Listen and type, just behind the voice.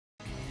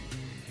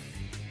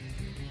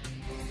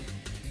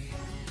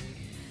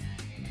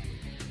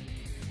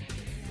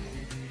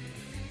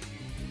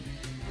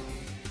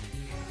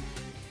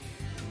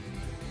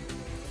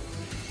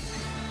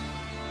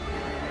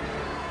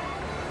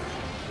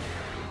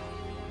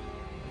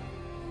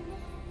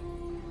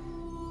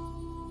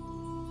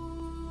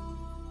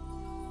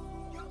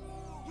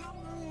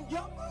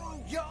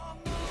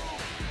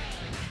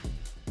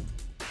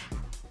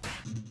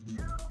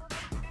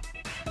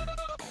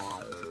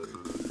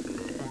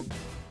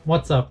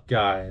What's up,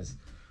 guys?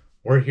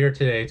 We're here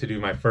today to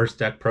do my first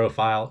deck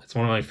profile. It's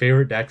one of my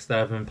favorite decks that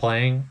I've been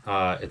playing.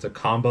 It's a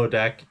combo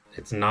deck.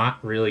 It's not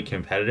really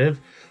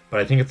competitive, but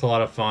I think it's a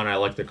lot of fun. I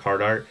like the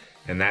card art,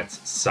 and that's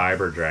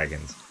Cyber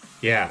Dragons.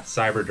 Yeah,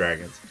 Cyber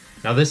Dragons.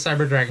 Now, this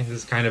Cyber Dragons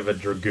is kind of a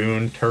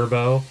Dragoon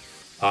Turbo,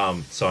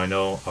 so I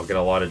know I'll get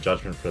a lot of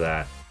judgment for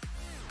that.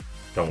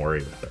 Don't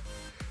worry about it.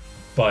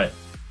 But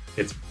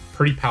it's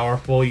pretty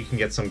powerful. You can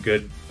get some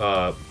good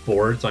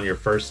boards on your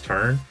first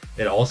turn.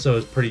 It also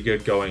is pretty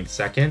good going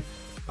second.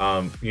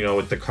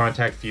 With the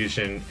Contact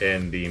Fusion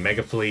and the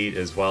Mega Fleet,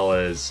 as well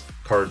as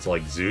cards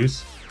like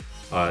Zeus,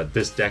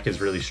 this deck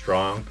is really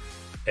strong.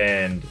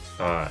 And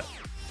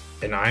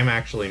I'm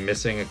actually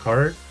missing a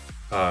card.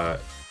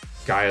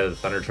 Gaia the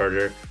Thunder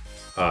Charger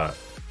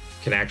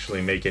can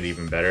actually make it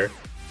even better.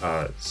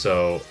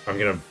 So I'm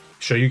gonna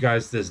show you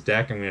guys this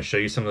deck. I'm gonna show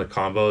you some of the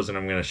combos, and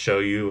I'm gonna show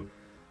you,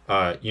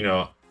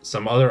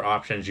 some other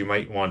options you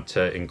might want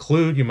to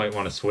include. You might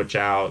want to switch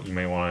out. You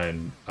may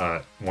want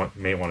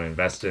to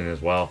invest in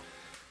as well.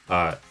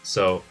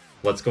 So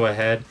let's go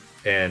ahead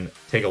and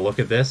take a look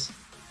at this,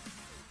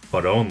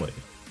 but only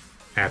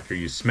after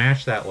you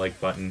smash that like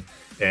button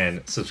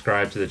and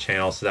subscribe to the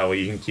channel, so that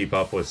way you can keep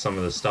up with some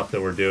of the stuff that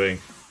we're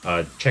doing.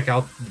 Check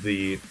out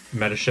the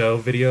Meta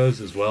Show videos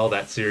as well.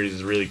 That series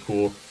is really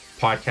cool.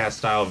 Podcast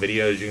style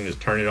videos. You can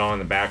just turn it on in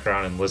the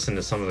background and listen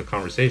to some of the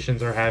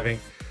conversations we're having.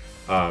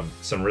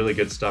 Some really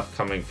good stuff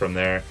coming from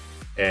there,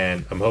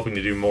 and I'm hoping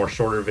to do more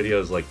shorter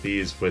videos like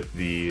these with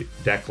the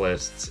deck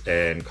lists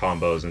and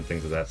combos and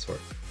things of that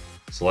sort.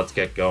 So let's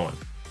get going.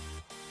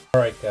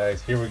 Alright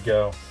guys, here we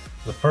go.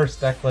 The first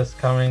deck list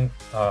coming,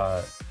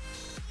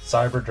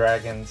 Cyber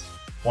Dragons,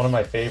 one of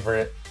my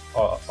favorite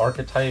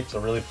archetypes, a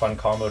really fun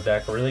combo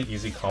deck, a really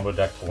easy combo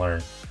deck to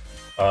learn.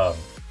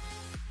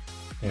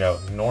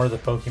 Ignore the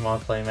Pokemon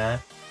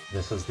playmat.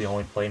 This is the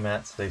only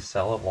playmats they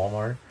sell at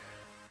Walmart.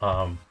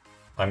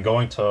 I'm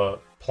going to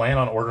plan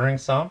on ordering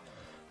some,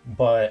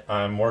 but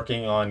I'm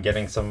working on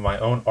getting some of my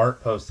own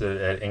art posted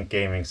at Ink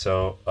Gaming,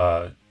 so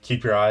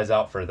keep your eyes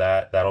out for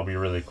that. That'll be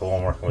really cool.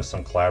 I'm working with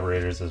some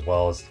collaborators as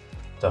well, as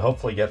to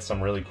hopefully get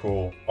some really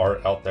cool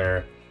art out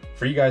there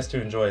for you guys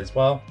to enjoy as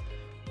well.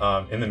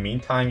 In the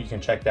meantime, you can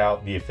check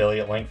out the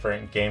affiliate link for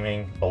Ink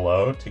Gaming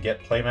below to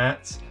get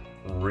playmats.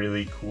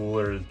 Really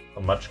cooler,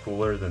 much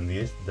cooler than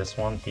this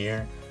one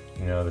here.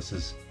 This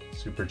is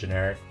super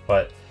generic,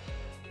 but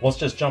let's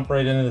just jump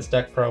right into this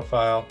deck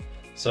profile.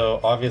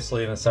 So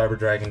obviously in a Cyber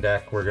Dragon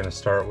deck, we're going to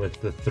start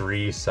with the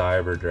 3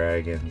 Cyber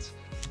Dragons.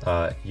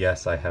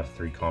 Yes, I have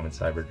 3 common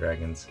Cyber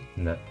Dragons.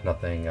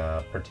 Nothing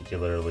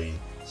particularly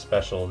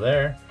special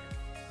there.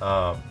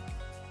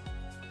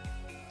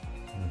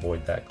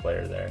 Avoid that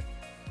glare there.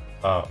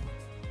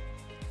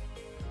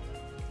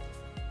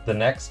 The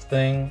next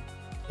thing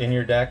in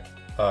your deck,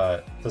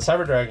 the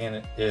Cyber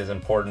Dragon is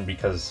important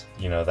because,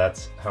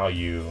 that's how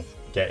you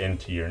get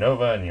into your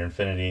Nova and your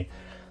Infinity.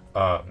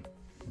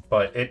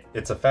 But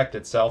its effect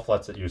itself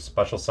lets it use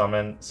special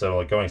summon, so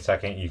like going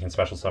second, you can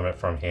special summon it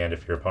from hand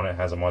if your opponent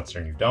has a monster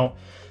and you don't.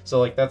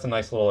 So that's a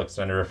nice little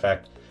extender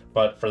effect.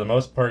 But for the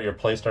most part, your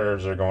play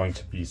starters are going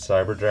to be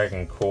Cyber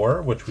Dragon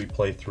Core, which we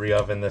play 3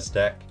 of in this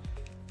deck.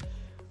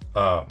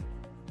 The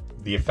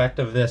effect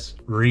of this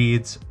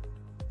reads,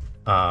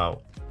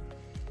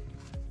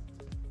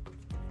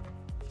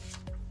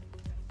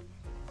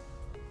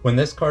 when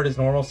this card is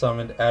normal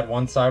summoned, add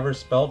 1 Cyber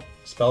spell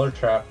or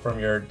trap from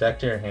your deck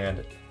to your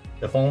hand.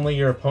 If only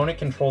your opponent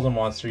controls a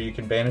monster, you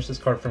can banish this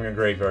card from your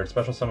graveyard.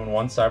 Special summon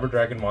 1 Cyber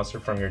Dragon monster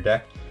from your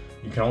deck.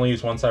 You can only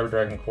use 1 Cyber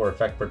Dragon Core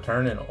effect per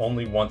turn, and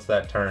only once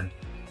that turn.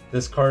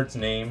 This card's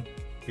name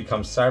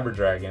becomes Cyber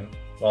Dragon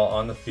while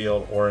on the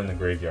field or in the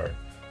graveyard.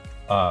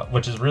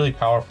 Which is really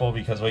powerful,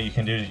 because what you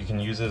can do is you can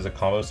use it as a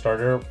combo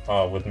starter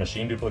with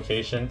Machine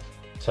Duplication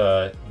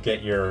to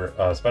get your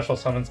special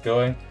summons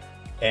going.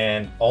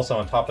 And also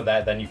on top of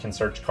that, then you can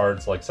search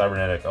cards like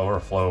Cybernetic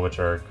Overflow, which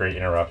are great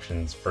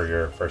interruptions for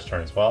your first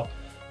turn as well,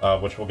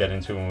 which we'll get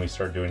into when we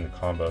start doing the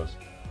combos.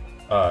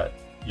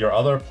 Your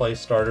other play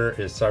starter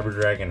is Cyber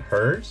Dragon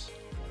Hers.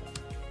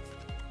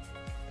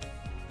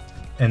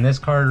 And this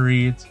card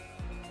reads,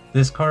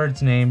 this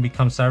card's name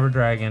becomes Cyber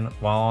Dragon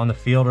while on the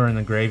field or in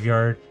the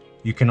graveyard.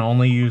 You can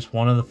only use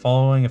one of the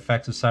following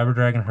effects of Cyber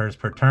Dragon Hers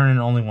per turn, and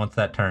only once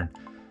that turn.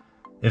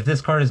 If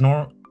this card is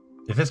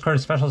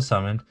special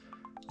summoned,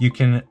 you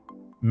can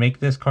make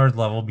this card's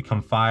level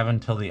become 5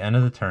 until the end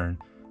of the turn.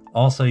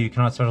 Also, you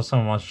cannot special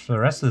summon monsters for the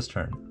rest of this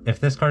turn.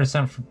 If this card is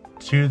sent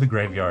to the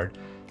graveyard,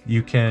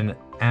 you can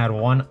add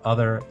 1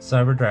 other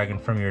Cyber Dragon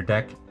from your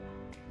deck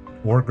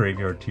or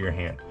graveyard to your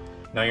hand.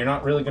 Now, you're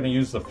not really going to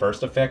use the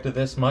first effect of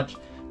this much,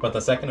 but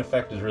the second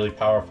effect is really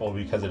powerful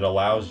because it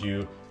allows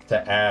you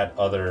to add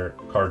other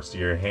cards to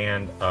your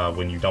hand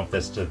when you dump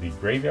this to the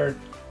graveyard.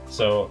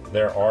 So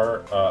there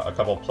are a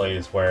couple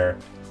plays where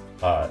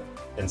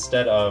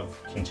instead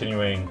of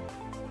continuing,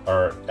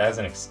 or as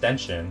an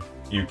extension,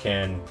 you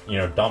can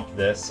dump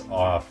this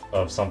off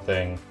of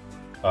something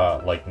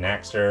like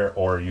Naxter,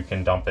 or you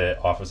can dump it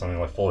off of something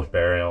like Foolish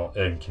Burial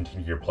and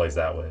continue your plays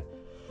that way.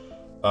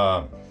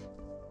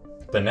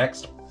 The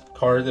next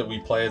card that we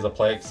play as a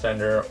play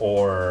extender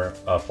or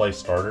a play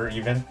starter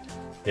even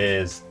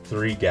is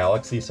 3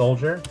 Galaxy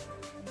Soldier.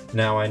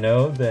 Now I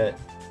know that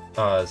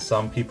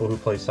some people who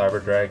play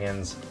Cyber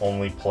Dragons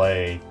only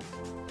play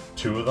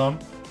 2 of them,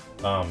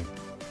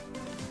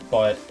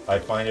 but I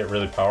find it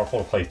really powerful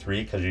to play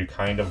 3 because you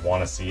kind of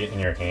want to see it in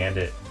your hand.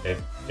 It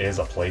is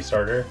a play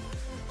starter.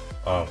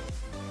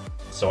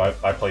 So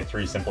I play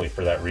 3 simply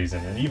for that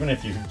reason. And even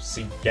if you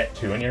get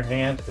 2 in your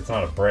hand, it's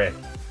not a brick.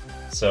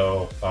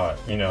 So,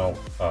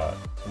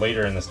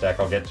 later in this deck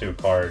I'll get to a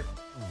card,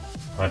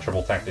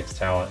 Triple Tactics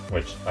Talent,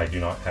 which I do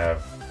not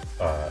have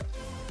a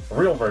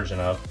real version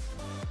of,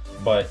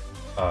 but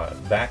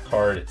that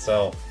card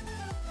itself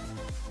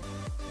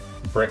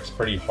bricks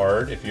pretty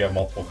hard if you have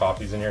multiple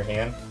copies in your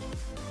hand,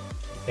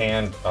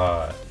 and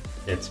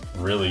it's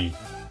really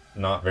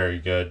not very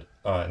good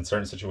in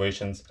certain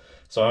situations.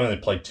 So I only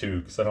play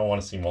 2 because I don't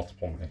want to see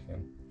multiple in my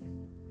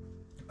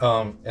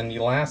hand. And the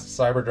last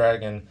Cyber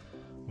Dragon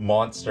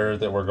monster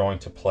that we're going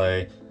to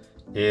play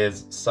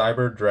is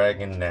Cyber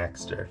Dragon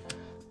Naxter.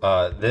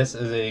 This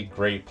is a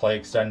great play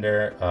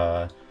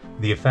extender.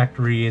 The effect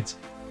reads,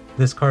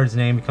 this card's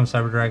name becomes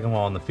Cyber Dragon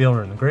while in the field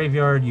or in the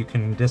graveyard. You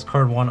can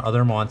discard 1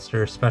 other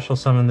monster, special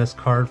summon this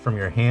card from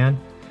your hand.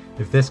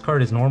 If this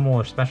card is normal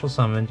or special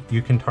summoned,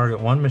 you can target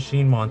 1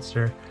 machine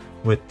monster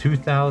with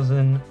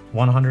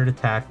 2,100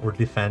 attack or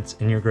defense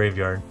in your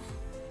graveyard.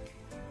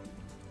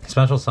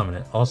 Special summon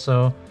it.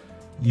 Also,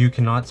 you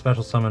cannot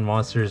special summon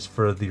monsters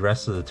for the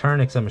rest of the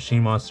turn except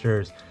machine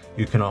monsters.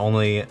 You can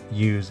only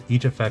use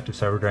each effect of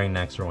Cyber Dragon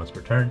Naxter once per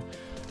turn.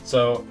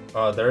 So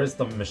there is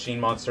the machine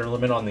monster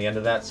limit on the end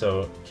of that,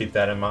 so keep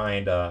that in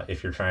mind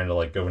if you're trying to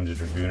like go into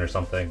Dragoon or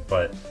something.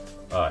 But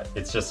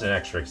it's just an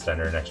extra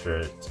extender, an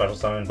extra special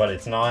summon, but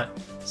it's not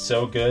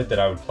so good that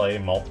I would play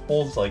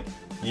multiples. Like,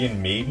 you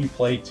can maybe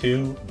play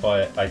 2,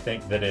 but I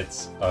think that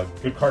it's a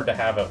good card to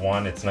have at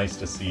 1. It's nice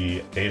to see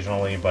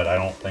occasionally, but I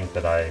don't think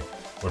that I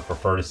would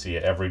prefer to see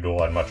it every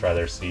duel. I'd much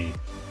rather see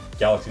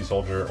Galaxy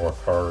Soldier or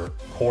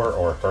Core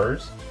or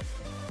Hers.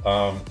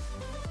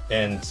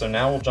 And so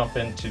now we'll jump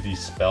into the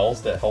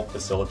spells that help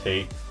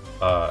facilitate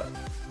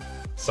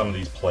some of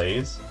these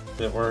plays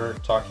that we're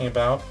talking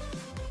about.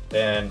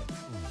 And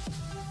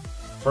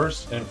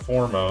first and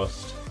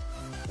foremost,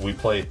 we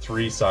play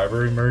 3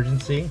 Cyber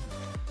Emergency.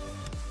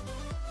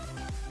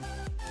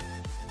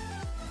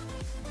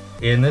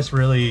 And this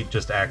really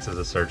just acts as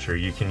a searcher.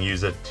 You can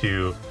use it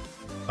to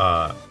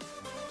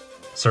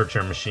search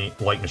your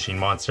machine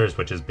monsters,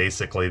 which is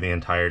basically the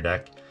entire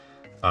deck.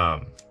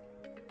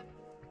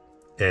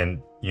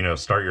 And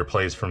start your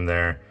plays from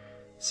there.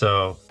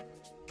 So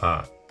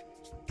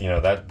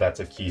that's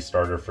a key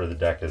starter for the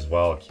deck as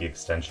well, a key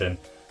extension.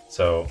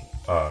 So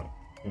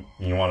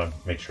you want to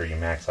make sure you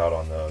max out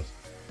on those.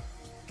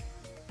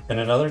 And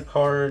another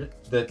card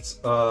that's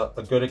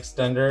a good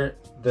extender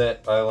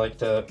that I like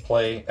to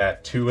play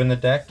at 2 in the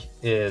deck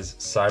is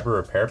Cyber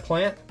Repair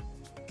Plant.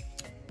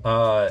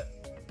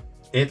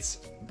 It's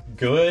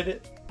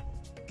good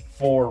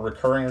for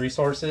recurring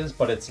resources,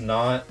 but it's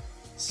not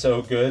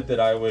so good that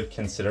I would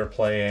consider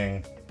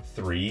playing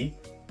 3.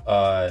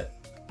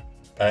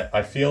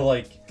 I feel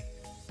like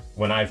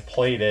when I've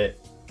played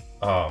it,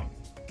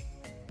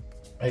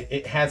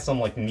 it has some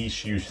like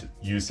niche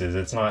uses.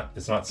 It's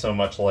not so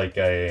much like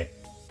a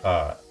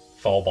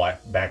fall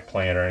back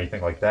plant or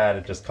anything like that.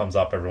 It just comes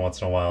up every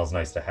once in a while. It's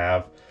nice to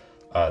have.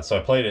 So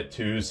I played it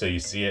 2, so you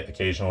see it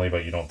occasionally,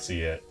 but you don't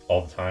see it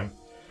all the time.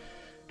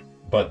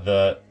 But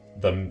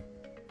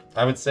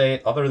I would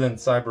say, other than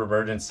Cyber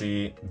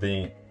Emergency,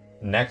 the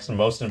next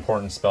most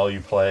important spell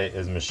you play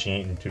is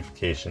Machine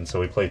Duplication. So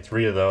we played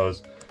 3 of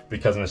those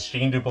because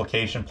Machine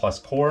Duplication plus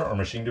Core or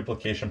Machine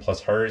Duplication plus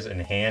Hers in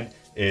hand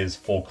is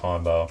full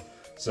combo.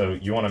 So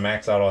you want to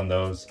max out on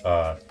those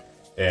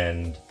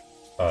and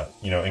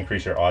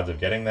increase your odds of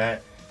getting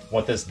that.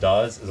 What this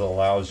does is it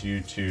allows you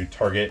to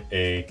target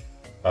a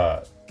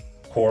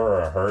Core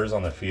or a Hers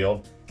on the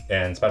field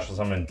and special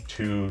summon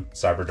 2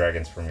 Cyber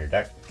Dragons from your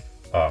deck.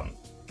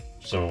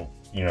 So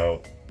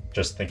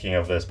just thinking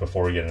of this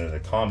before we get into the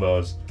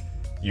combos,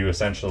 you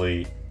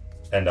essentially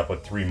end up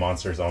with 3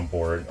 monsters on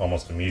board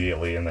almost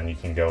immediately, and then you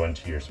can go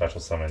into your special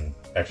summon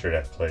extra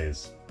deck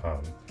plays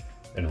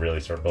and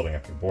really start building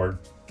up your board.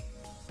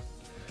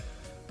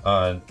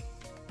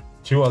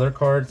 2 other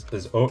cards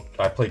is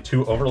I play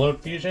 2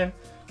 Overload Fusion.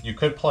 You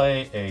could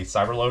play a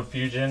Cyberload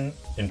Fusion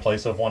in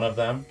place of one of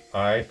them.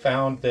 I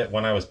found that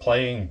when I was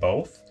playing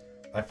both,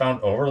 I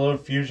found Overload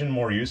Fusion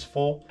more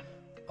useful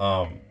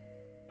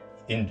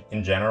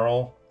in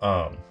general,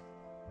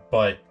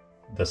 but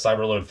the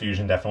Cyberload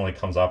Fusion definitely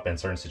comes up in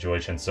certain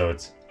situations, so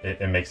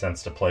it makes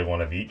sense to play one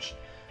of each.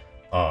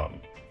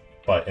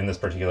 But in this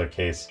particular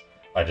case,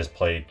 I just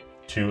played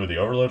 2 of the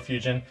Overload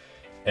Fusion,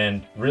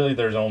 and really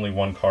there's only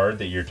 1 card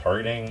that you're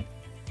targeting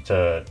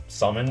to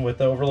summon with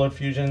the Overload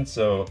Fusion,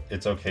 so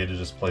it's okay to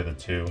just play the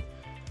 2.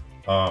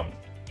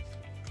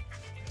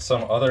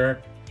 Some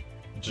other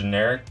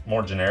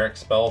more generic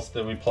spells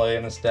that we play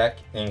in this deck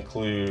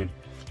include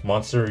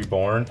Monster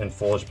Reborn and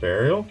Foolish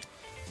Burial.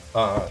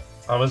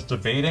 I was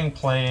debating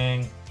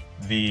playing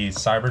the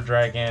Cyber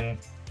Dragon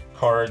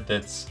card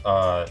that's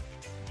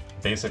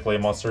basically a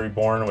Monster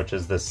Reborn, which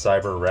is this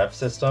Cyber Rev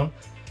system,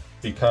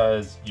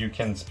 because you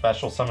can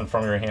special summon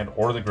from your hand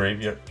or the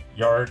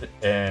graveyard,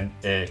 and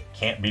it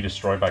can't be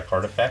destroyed by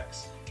card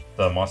effects,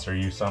 the monster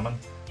you summon,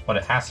 but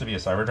it has to be a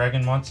Cyber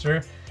Dragon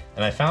monster.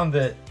 And I found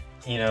that,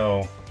 you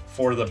know,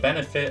 for the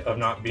benefit of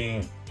not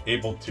being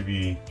able to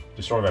be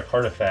destroyed by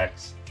card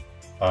effects,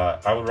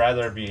 I would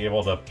rather be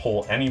able to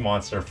pull any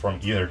monster from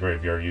either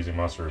graveyard using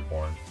Monster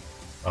Reborn.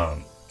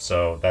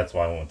 So that's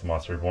why I went with the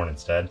Monster Reborn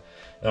instead. And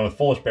then with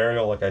Foolish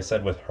Burial, like I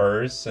said, with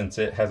hers, since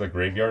it has a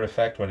graveyard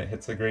effect when it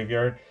hits the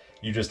graveyard,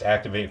 you just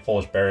activate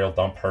Foolish Burial,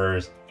 dump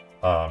hers,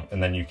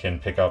 and then you can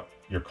pick up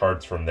your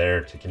cards from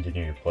there to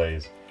continue your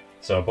plays.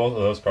 So both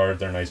of those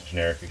cards are nice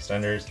generic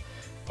extenders.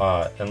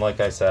 And like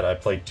I said, I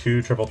played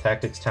 2 Triple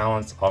Tactics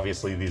talents.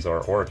 Obviously these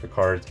are Orca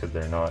cards because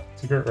they're not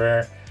secret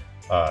rare.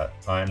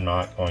 I'm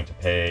not going to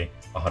pay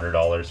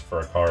 $100 for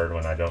a card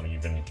when I don't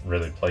even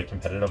really play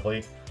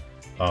competitively.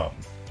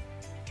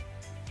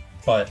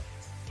 But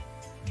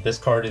this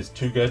card is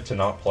too good to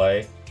not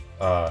play.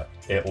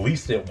 At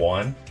least it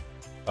won.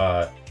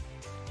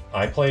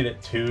 I played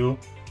it 2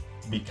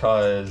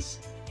 because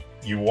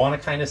you want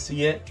to kind of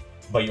see it,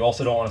 but you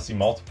also don't want to see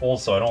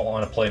multiples, so I don't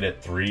want to play it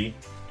at 3.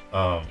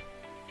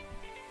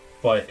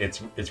 But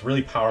it's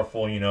really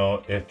powerful, you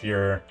know, if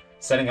you're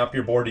setting up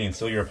your board, you can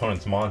steal your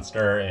opponent's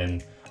monster,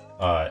 and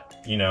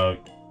you know,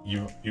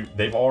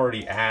 they've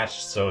already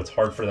ashed, so it's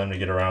hard for them to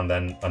get around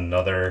then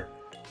another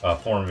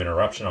form of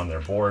interruption on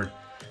their board.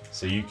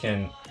 So you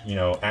can, you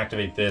know,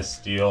 activate this,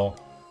 steal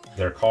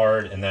their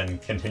card, and then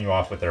continue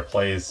off with their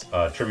plays,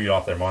 tribute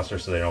off their monster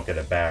so they don't get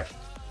it back,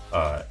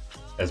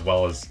 as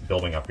well as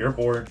building up your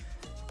board.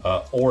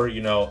 Or,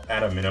 you know,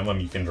 at a minimum,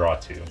 you can draw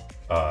 2.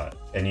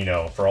 And, you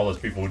know, for all those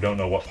people who don't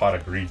know what Pot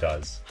of Greed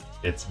does,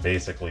 it's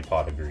basically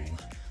Pot of Greed.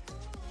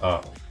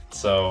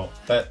 So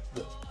that,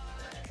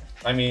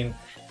 I mean,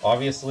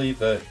 obviously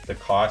the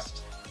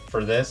cost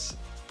for this,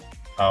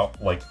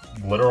 like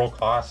literal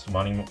cost,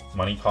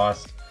 money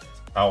cost,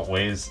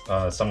 outweighs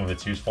some of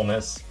its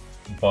usefulness.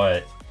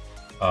 But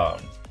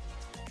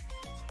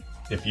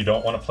if you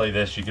don't want to play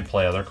this, you could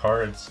play other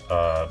cards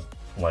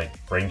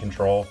like Brain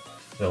Control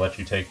that let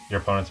you take your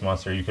opponent's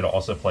monster. You could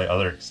also play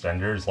other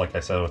extenders, like I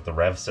said, with the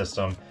Rev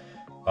system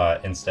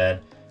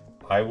instead.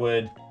 I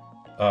would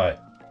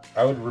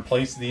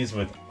replace these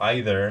with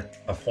either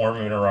a form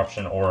of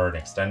interruption or an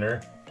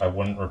extender. I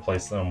wouldn't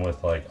replace them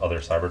with like other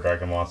Cyber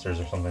Dragon monsters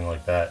or something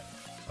like that.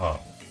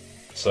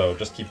 So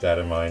just keep that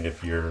in mind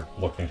if you're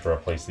looking to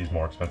replace these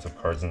more expensive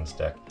cards in this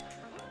deck.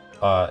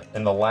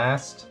 And the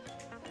last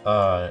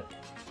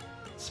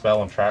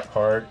spell and trap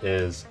card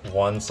is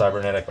 1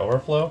 Cybernetic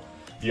Overflow.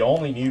 You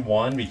only need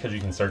 1 because you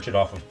can search it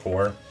off of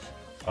core,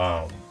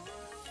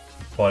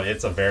 but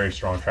it's a very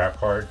strong trap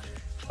card.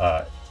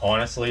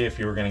 Honestly, if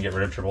you were going to get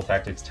rid of Triple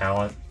Tactics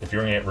talent, if you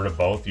were going to get rid of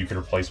both, you could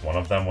replace one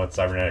of them with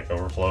Cybernetic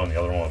Overflow and the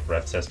other one with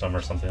Red System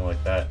or something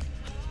like that.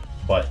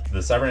 But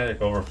the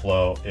Cybernetic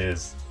Overflow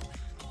is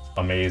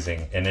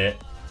amazing, and it,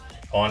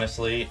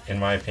 honestly, in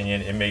my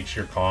opinion, it makes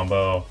your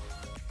combo,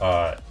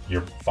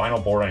 your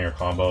final board on your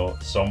combo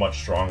so much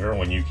stronger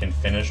when you can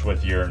finish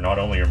with your, not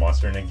only your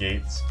monster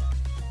negates,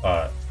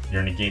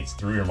 your negates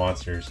through your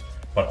monsters,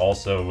 but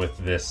also with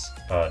this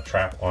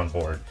trap on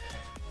board.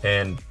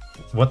 And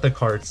what the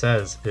card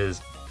says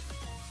is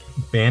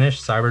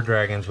banish Cyber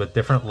Dragons with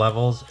different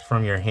levels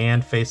from your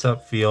hand,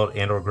 face-up, field,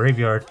 and or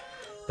graveyard,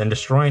 then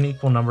destroy an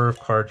equal number of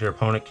cards your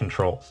opponent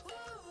controls.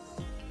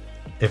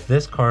 If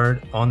this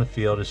card on the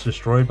field is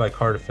destroyed by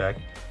card effect,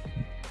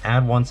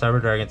 add 1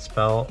 Cyber Dragon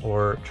spell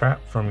or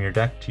trap from your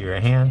deck to your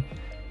hand.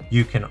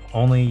 You can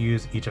only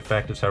use each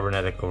effect of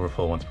Cybernetic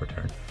Overflow once per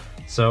turn.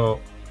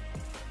 So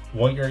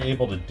what you're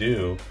able to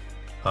do,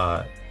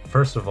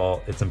 first of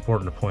all, it's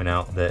important to point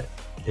out that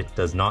it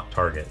does not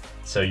target.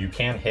 So you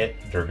can hit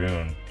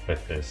Dragoon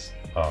with this.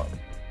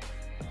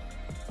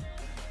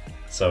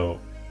 So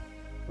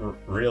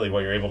really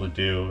what you're able to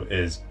do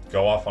is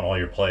go off on all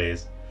your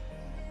plays,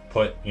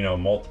 put, you know,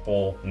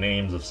 multiple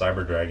names of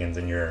Cyber Dragons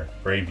in your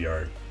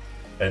graveyard,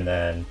 and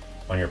then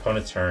on your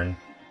opponent's turn,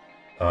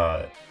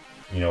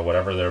 you know,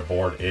 whatever their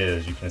board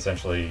is, you can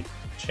essentially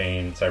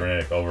chain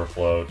Cybernetic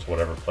Overflow to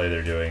whatever play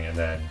they're doing, and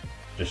then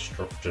just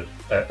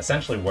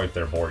essentially wipe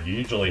their board. You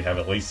usually have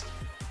at least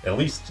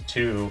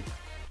 2,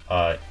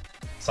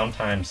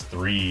 sometimes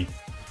 3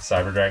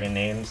 Cyber Dragon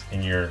names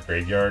in your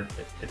graveyard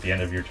at the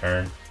end of your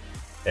turn,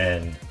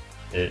 and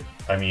it,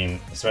 I mean,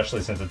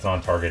 especially since it's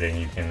non-targeting,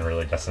 you can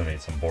really decimate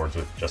some boards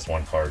with just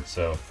 1 card.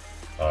 So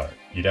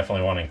you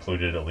definitely want to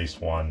include it at least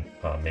 1,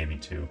 maybe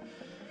 2.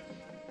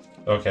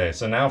 Okay,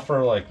 so now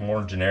for like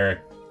more generic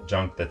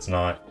junk that's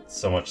not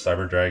so much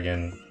Cyber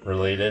Dragon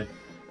related,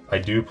 I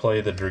do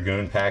play the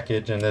Dragoon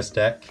package in this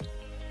deck.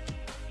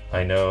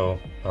 I know,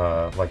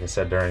 like I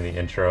said during the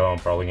intro, I'm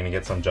probably going to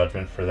get some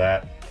judgment for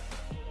that,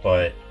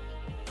 but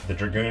the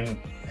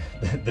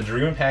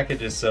Dragoon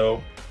package is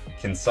so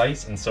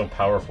concise and so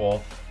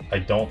powerful, I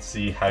don't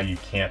see how you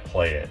can't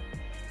play it.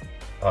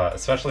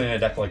 Especially in a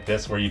deck like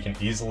this where you can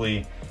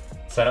easily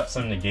set up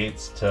some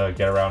negates to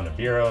get around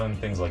Nibiru and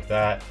things like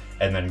that,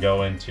 and then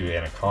go into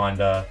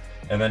Anaconda.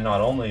 And then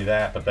not only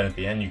that, but then at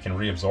the end you can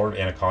reabsorb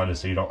Anaconda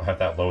so you don't have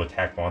that low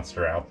attack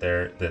monster out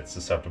there that's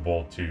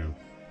susceptible to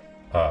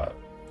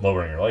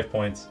lowering your life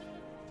points.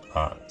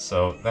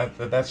 So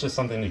that's just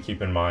something to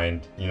keep in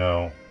mind. You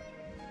know,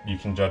 you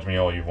can judge me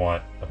all you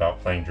want about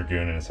playing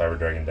Dragoon in a Cyber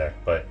Dragon deck,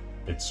 but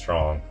it's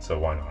strong, so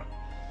why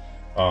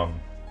not?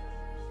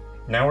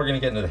 Now we're going to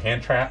get into the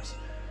hand traps.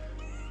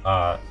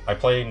 I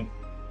play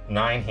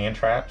 9 hand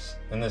traps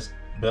in this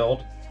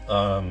build.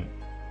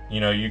 You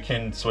know, you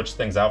can switch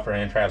things out for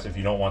hand traps. If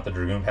you don't want the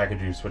Dragoon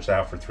package, you switch it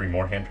out for 3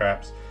 more hand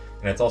traps.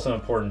 And it's also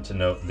important to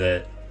note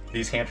that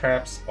these hand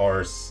traps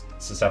are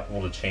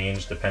susceptible to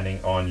change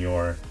depending on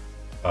your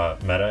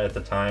meta at the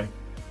time.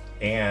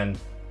 And,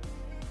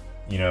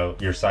 you know,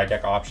 your side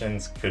deck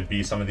options could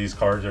be some of these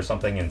cards or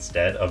something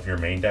instead of your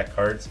main deck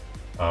cards.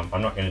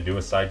 I'm not going to do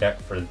a side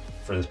deck for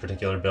this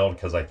particular build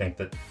because I think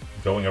that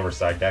going over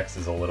side decks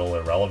is a little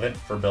irrelevant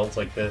for builds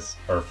like this,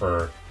 or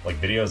for like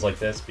videos like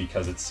this,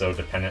 because it's so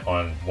dependent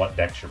on what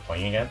decks you're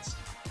playing against.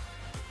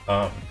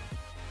 But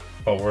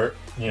we're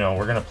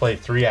gonna play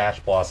 3 Ash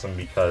Blossom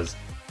because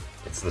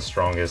it's the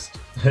strongest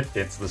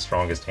it's the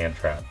strongest hand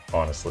trap,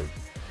 honestly.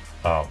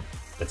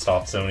 It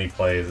stops so many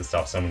plays, it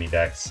stops so many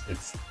decks,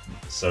 it's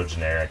so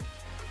generic.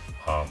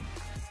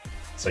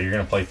 So you're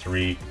gonna play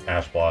 3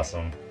 Ash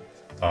Blossom.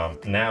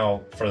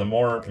 Now for the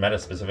more meta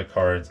specific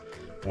cards,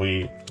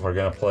 we're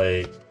gonna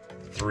play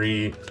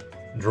 3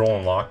 Droll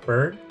and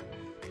Lockbird,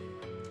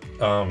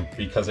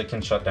 because it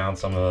can shut down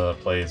some of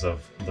the plays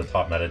of the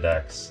top meta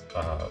decks,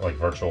 like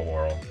Virtual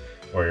World,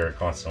 where you're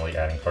constantly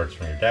adding cards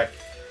from your deck.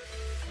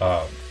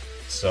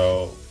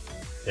 So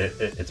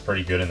it's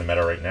pretty good in the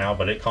meta right now,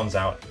 but it comes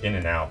out in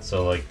and out.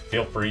 So like,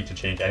 feel free to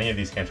change any of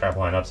these hand trap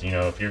lineups. You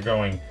know, if you're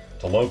going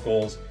to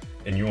locals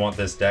and you want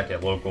this deck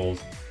at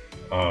locals,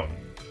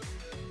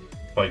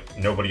 like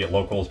nobody at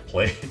locals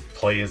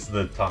plays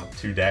the top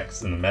 2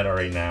 decks in the meta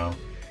right now,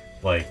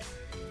 like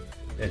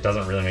it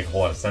doesn't really make a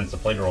whole lot of sense to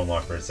play Droll and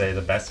Lockbird. Say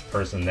the best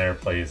person there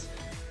plays,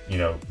 you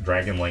know,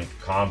 Dragon Link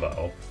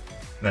combo,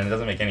 then it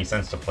doesn't make any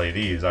sense to play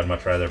these. I'd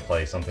much rather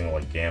play something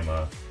like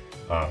Gamma.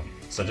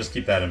 So just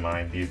keep that in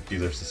mind.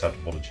 These are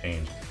susceptible to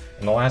change.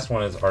 And the last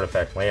one is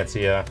Artifact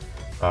Lancia,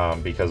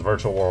 because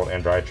Virtual World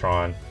and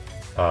Drytron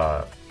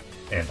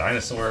and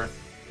Dinosaur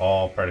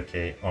all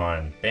predicate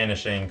on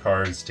banishing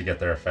cards to get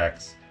their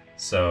effects.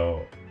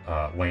 So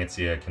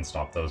Lancia can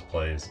stop those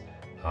plays.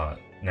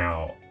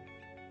 Now,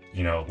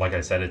 you know, like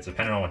I said, it's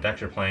dependent on what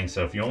deck you're playing.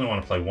 So if you only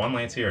want to play 1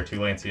 Lancia or 2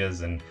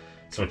 Lancias and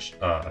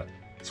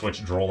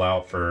switch Droll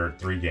out for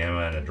 3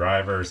 Gamma and a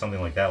Driver or something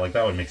like that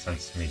would make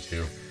sense to me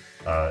too.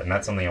 And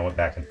that's something I went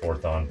back and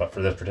forth on. But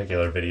for this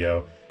particular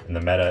video, in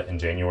the meta in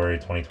January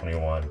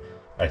 2021,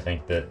 I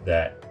think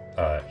that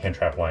hand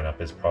trap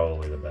lineup is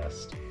probably the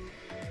best.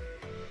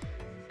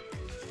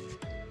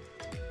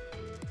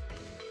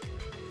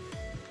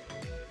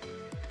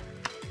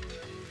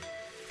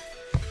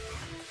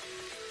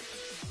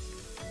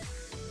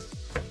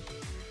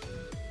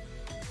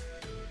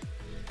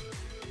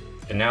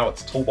 And now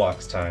it's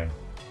toolbox time.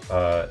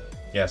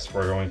 Yes,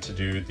 we're going to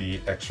do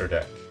the extra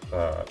deck,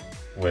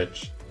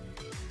 which,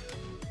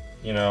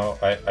 you know,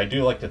 I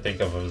do like to think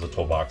of it as a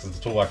toolbox. It's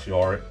a toolbox you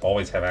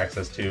always have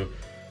access to,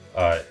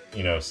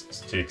 you know,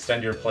 to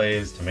extend your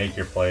plays, to make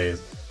your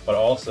plays, but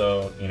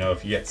also, you know,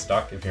 if you get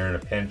stuck, if you're in a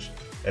pinch,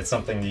 it's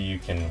something that you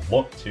can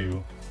look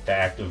to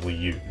actively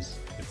use.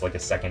 It's like a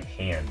second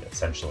hand,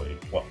 essentially,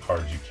 what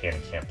cards you can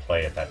and can't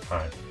play at that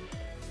time.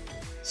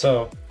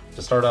 So,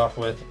 to start off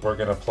with, we're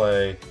going to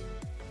play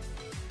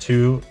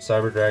 2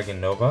 Cyber Dragon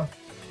Nova.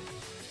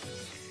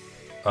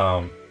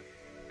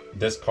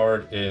 This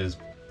card is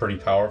pretty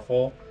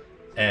powerful,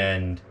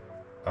 and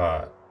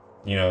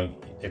you know,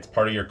 it's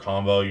part of your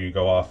combo. You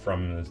go off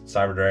from the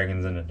Cyber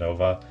Dragons into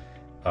Nova,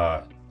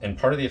 and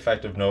part of the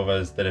effect of Nova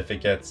is that if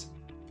it gets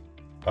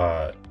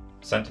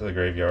sent to the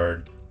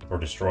graveyard or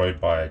destroyed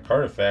by a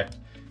card effect,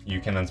 you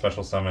can then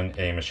special summon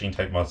a machine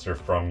type monster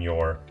from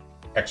your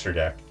extra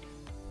deck.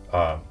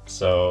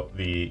 So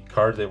the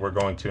card that we're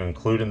going to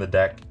include in the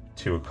deck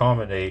to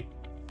accommodate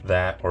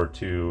that, or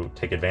to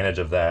take advantage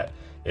of that,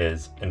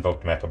 is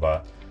Invoked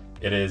Mechaba.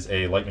 It is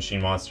a light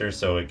machine monster,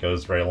 so it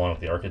goes right along with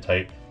the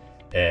archetype.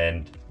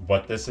 And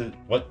what this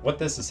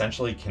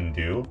essentially can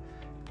do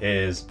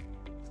is,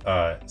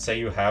 say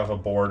you have a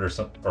board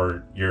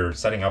or you're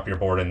setting up your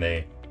board and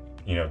they,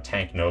 you know,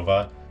 tank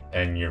Nova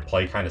and your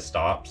play kind of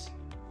stops,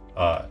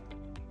 but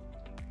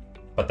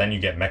then you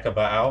get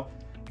Mechaba out.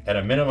 At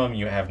a minimum,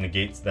 you have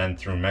negates then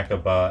through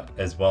Mechaba,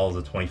 as well as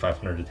a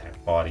 2500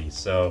 attack body.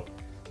 So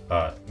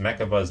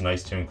Mechaba is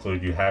nice to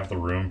include. You have the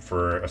room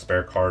for a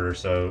spare card or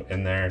so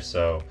in there,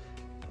 so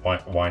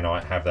why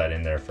not have that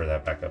in there for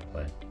that backup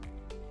play?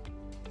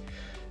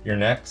 Your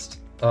next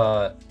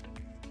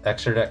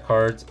extra deck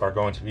cards are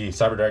going to be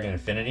Cyber Dragon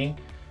Infinity.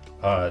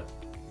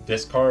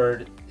 This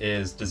card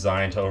is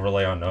designed to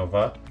overlay on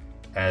Nova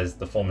as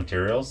the full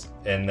materials,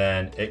 and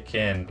then it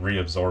can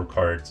reabsorb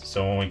cards.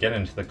 So when we get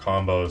into the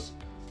combos,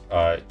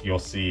 you'll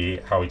see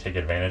how we take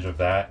advantage of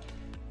that.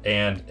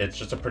 and it's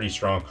just a pretty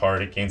strong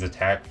card. It gains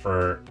attack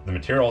for the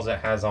materials it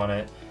has on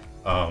it,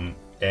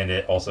 and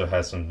it also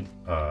has some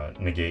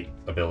negate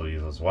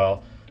abilities as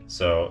well.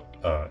 So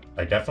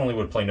I definitely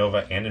would play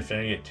Nova and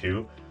Infinity at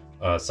 2.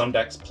 Some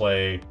decks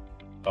play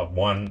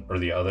one or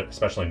the other,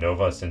 especially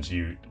Nova, since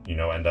you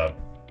end up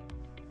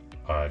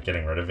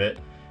getting rid of it.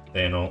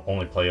 They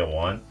only play a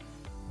 1.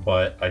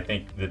 But I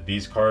think that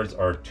these cards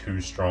are too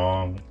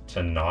strong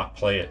to not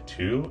play at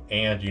 2,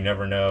 and you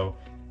never know,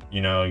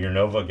 your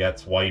Nova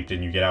gets wiped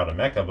and you get out of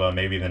Mecha, but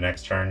maybe the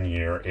next turn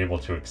you're able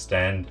to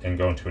extend and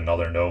go into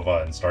another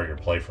Nova and start your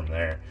play from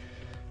there.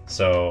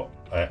 So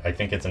I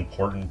think it's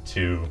important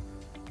to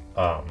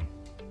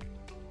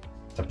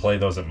play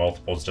those at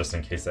multiples just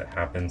in case that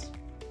happens.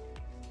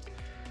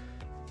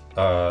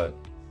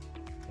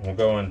 We'll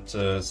go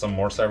into some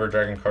more Cyber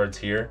Dragon cards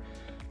here.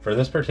 For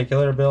this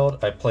particular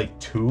build, I play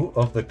 2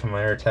 of the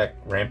Chimera Tech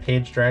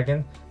Rampage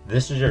Dragon.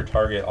 This is your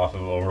target off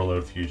of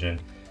Overload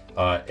Fusion,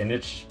 and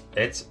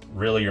it's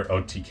really your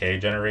OTK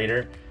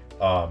generator.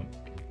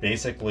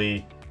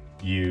 Basically,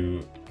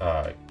 you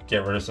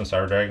get rid of some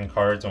Cyber Dragon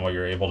cards, and what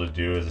you're able to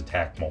do is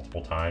attack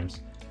multiple times,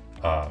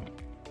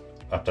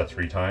 up to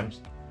 3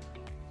 times.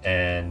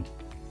 And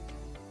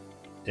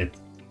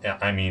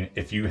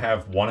if you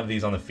have one of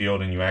these on the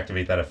field and you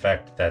activate that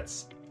effect,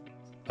 that's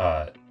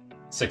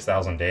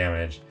 6,000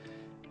 damage,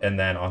 and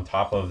then on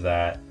top of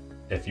that,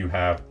 if you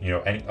have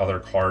any other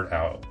card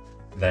out,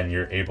 then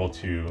you're able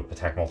to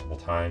attack multiple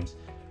times.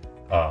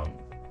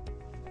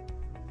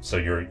 So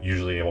you're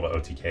usually able to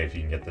OTK if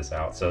you can get this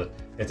out. So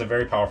it's a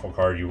very powerful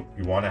card. You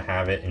want to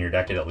have it in your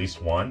deck at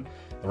least 1.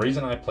 The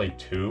reason I play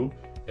 2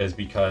 is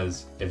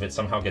because if it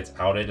somehow gets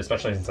outed,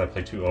 especially since I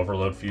play 2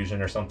 Overload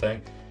Fusion or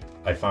something,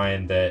 I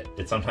find that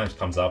it sometimes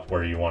comes up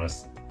where you want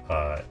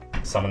to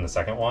summon the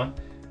second one,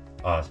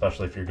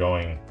 especially if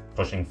you're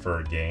pushing for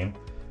a game.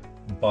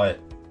 But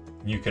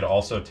you could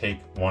also take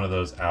one of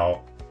those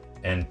out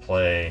and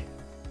play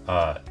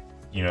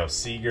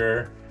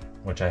Seeger,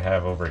 which I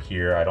have over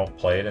here. I don't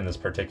play it in this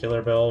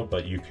particular build,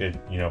 but you could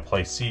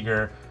play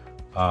Seeger,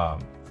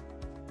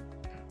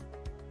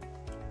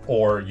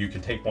 or you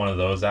could take one of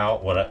those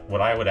out.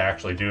 What I would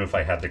actually do if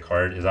I had the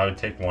card is I would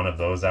take one of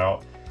those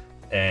out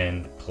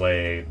and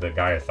play the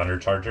Gaia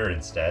Thundercharger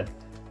instead.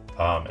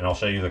 And I'll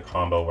show you the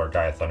combo where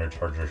Gaia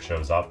Thundercharger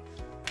shows up.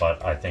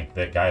 But I think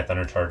that Gaia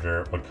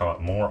Thundercharger would come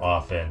up more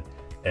often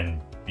and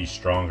be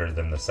stronger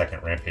than the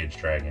second Rampage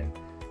Dragon.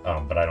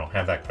 But I don't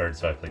have that card,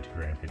 so I play 2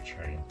 Rampage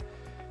Dragon.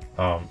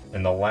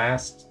 And the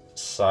last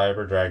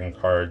Cyber Dragon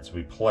cards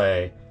we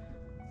play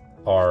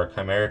are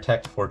Chimera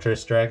Tech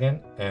Fortress Dragon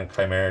and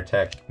Chimera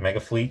Tech Mega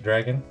Fleet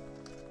Dragon.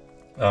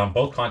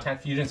 Both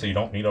contact fusion, so you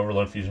don't need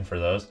Overload Fusion for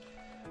those.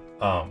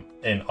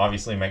 And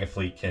obviously Mega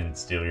Fleet can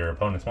steal your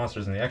opponent's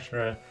monsters in the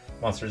extra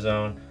monster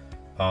zone.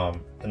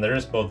 And they're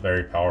just both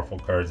very powerful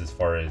cards as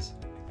far as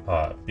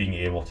being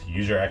able to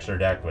use your extra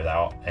deck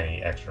without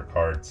any extra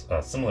cards,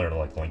 similar to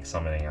like Link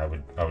Summoning. I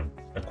would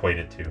equate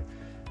it to.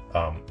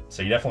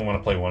 So you definitely want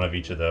to play one of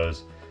each of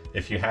those.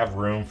 If you have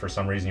room for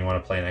some reason you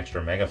want to play an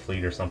extra Mega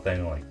Fleet or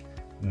something, like,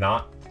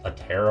 not a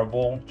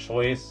terrible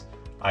choice.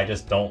 I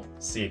just don't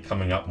see it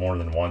coming up more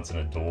than once in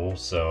a duel,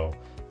 so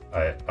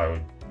I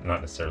would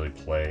not necessarily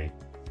play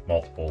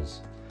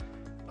multiples.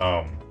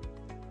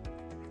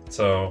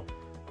 So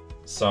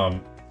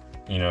some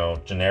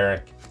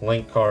generic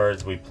Link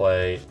cards, we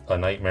play a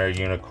Nightmare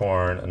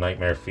Unicorn, a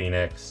Nightmare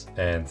Phoenix,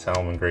 and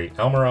Salamangreat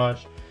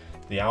Almirage.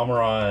 The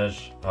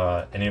Almirage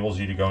enables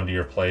you to go into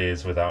your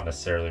plays without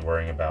necessarily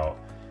worrying about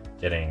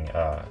getting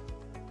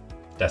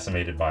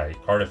decimated by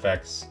card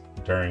effects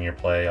during your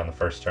play on the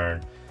first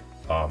turn.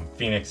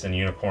 Phoenix and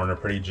Unicorn are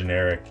pretty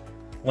generic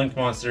Link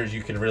monsters.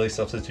 You could really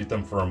substitute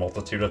them for a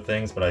multitude of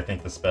things, but I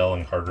think the spell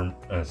and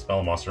spell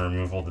and monster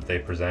removal that they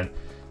present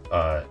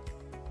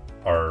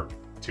are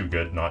too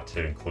good not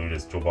to include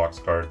as toolbox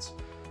cards.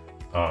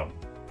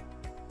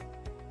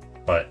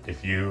 But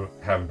if you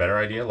have a better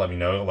idea, let me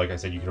know. Like I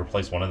said, you could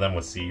replace one of them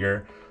with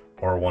Seeger,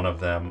 or one of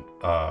them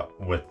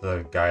with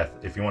the Gaia.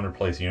 If you want to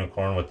replace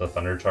Unicorn with the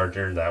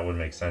Thundercharger, that would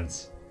make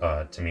sense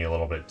to me a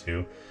little bit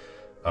too.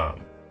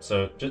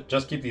 So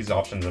just keep these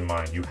options in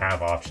mind. You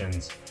have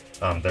options.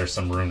 There's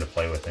some room to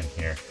play with in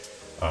here.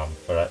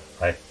 But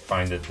I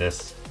find that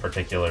this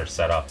particular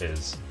setup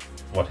is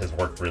what has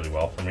worked really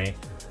well for me.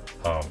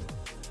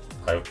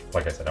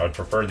 Like I said, I would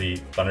prefer the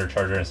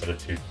Thundercharger instead of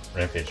 2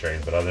 Rampage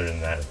Dragons, but other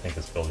than that, I think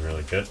this build is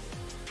really good.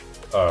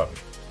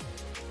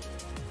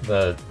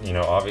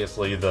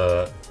 Obviously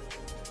the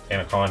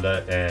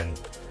Anaconda and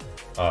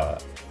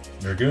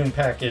Dragoon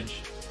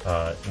package,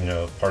 part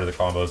of the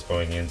combo is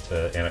going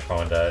into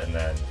Anaconda and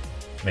then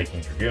making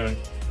Dragoon,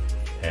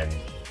 and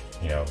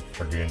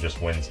Dragoon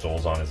just wins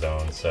duels on his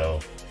own, so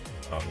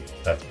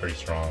that's pretty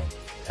strong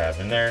to have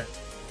in there.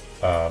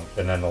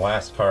 And then the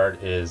last card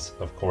is,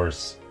 of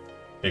course,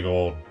 big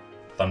old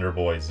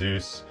Thunderboy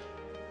Zeus.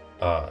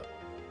 I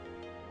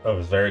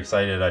was very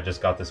excited. I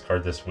just got this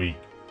card this week,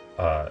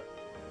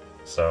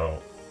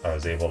 so I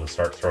was able to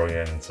start throwing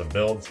in some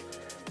builds.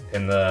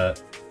 And the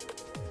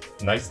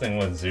nice thing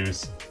with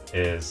Zeus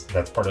is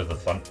that's part of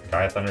the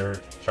Gaia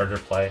Thunder Charger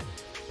play,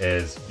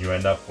 is you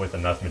end up with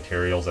enough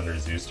materials under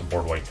Zeus to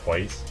board white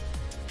twice.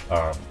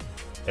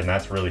 And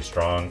that's really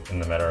strong in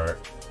the meta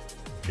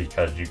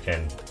because you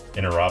can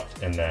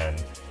interrupt, and then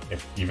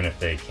even if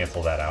they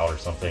cancel that out or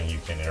something, you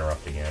can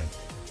interrupt again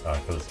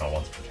because it's not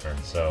once per turn.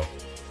 So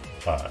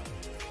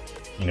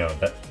you know,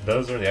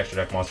 those are the extra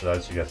deck monsters I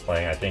would suggest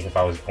playing. I think if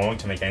I was going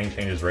to make any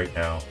changes right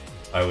now,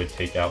 I would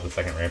take out the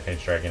second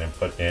Rampage Dragon and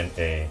put in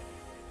a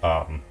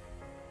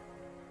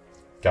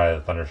Gaia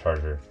the Thunder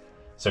Charger.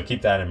 So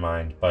keep that in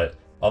mind. But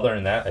other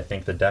than that, I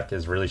think the deck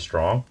is really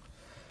strong.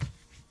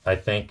 I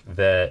think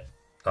that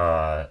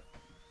I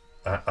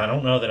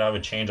don't know that I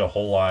would change a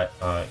whole lot.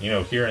 You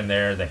know, here and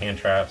there, the hand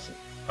traps,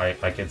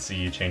 I could see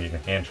you changing the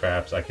hand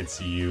traps. I could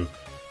see you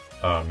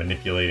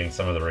manipulating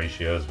some of the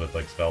ratios with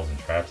like spells and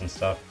traps and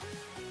stuff.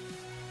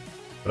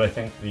 But I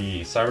think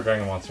the Cyber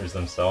Dragon monsters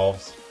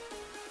themselves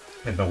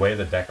and the way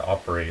the deck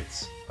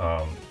operates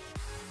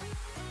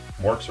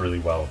works really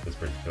well with this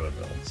particular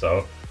build.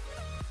 So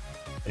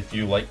if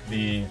you like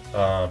the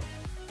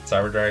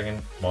Cyber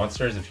Dragon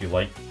monsters, if you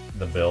like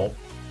the build,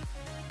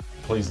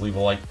 please leave a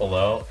like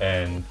below,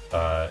 and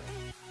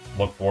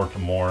look forward to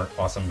more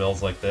awesome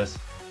builds like this.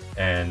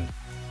 And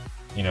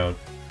you know,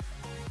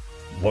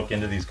 look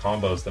into these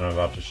combos that I'm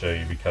about to show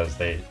you, because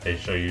they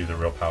show you the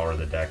real power of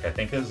the deck. I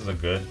think this is a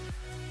good,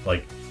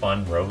 like,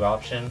 fun rogue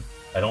option.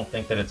 I don't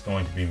think that it's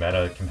going to be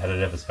meta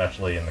competitive,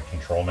 especially in the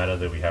control meta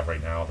that we have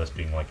right now, this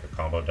being like a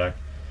combo deck.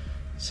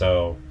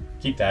 So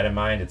keep that in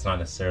mind. It's not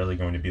necessarily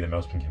going to be the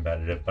most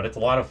competitive, but it's a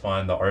lot of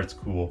fun. The art's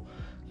cool.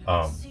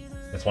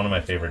 It's one of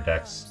my favorite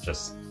decks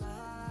just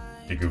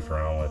to goof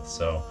around with.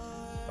 So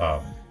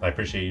I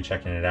appreciate you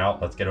checking it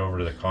out. Let's get over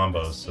to the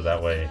combos so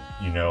that way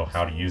you know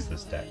how to use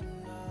this deck.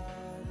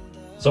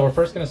 So we're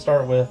first going to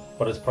start with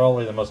what is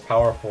probably the most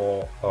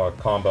powerful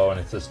combo, and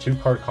it's this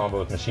 2-card combo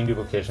with Machine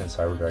Duplication and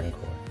Cyber Dragon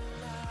Core.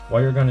 What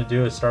you're going to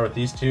do is start with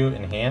these two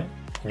in hand,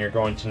 and you're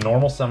going to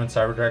normal summon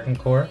Cyber Dragon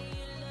Core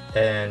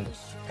and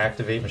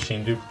activate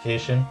Machine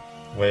Duplication,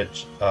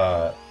 which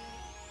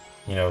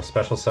you know,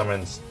 special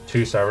summons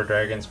 2 Cyber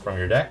Dragons from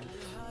your deck.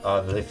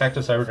 The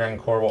effective Cyber Dragon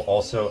Core will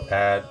also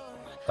add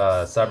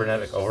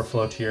Cybernetic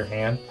Overflow to your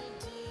hand.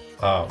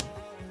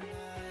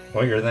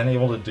 What you're then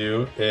able to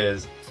do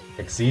is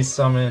Xyz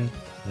summon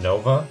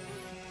Nova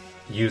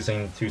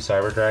using 2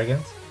 Cyber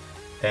Dragons,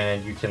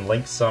 and you can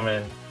link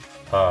summon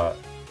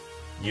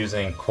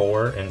using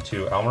Core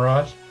into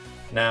Almirage.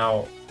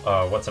 Now,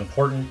 what's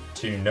important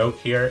to note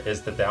here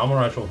is that the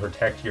Almirage will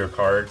protect your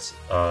cards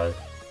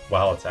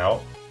while it's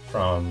out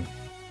from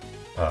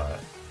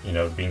you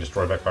know, being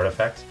destroyed by card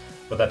effects,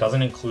 but that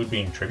doesn't include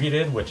being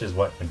tributed, which is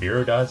what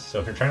Nibiru does. So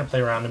if you're trying to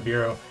play around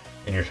Nibiru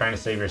and you're trying to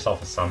save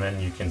yourself a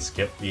summon, you can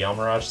skip the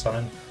Almirage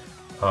summon.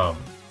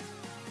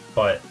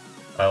 But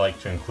I like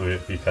to include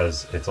it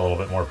because it's a little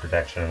bit more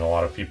protection, and a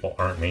lot of people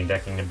aren't main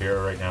decking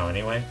Nibiru right now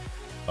anyway.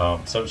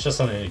 So it's just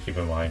something to keep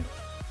in mind.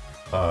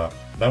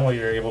 Then what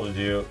you're able to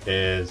do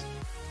is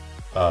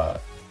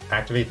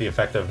activate the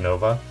effect of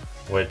Nova,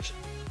 which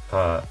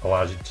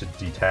allows you to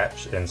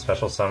detach and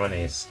special summon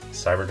a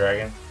Cyber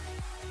Dragon.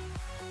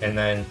 And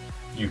then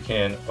you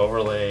can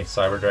overlay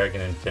Cyber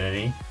Dragon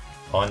Infinity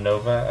on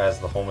Nova as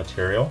the whole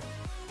material,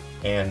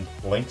 and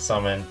link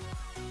summon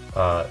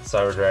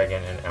Cyber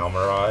Dragon and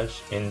Almirage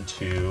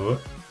into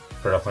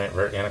Predaplant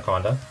Vert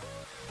Anaconda.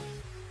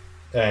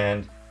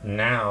 And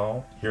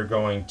now you're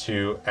going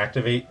to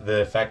activate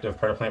the effect of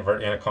Predaplant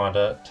Vert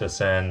Anaconda to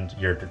send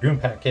your Dragoon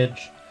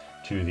package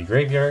to the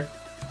graveyard,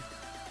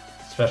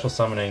 special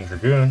summoning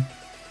Dragoon.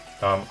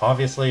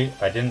 Obviously,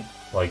 I didn't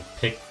like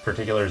pick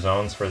particular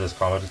zones for this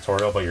combo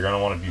tutorial, but you're going to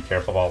want to be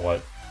careful about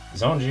what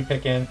zones you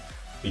pick in,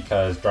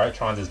 because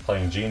Drytrons is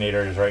playing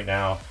Geonators right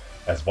now,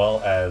 as well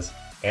as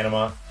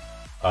Anima.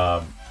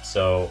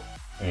 So,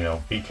 you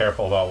know, be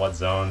careful about what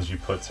zones you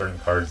put certain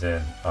cards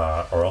in,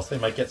 or else they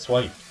might get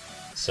swiped.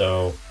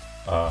 So,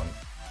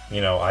 you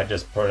know, I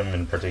just put them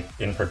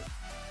in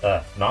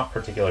not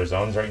particular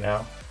zones right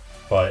now,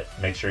 but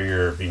make sure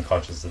you're being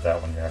conscious of that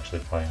when you're actually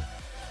playing.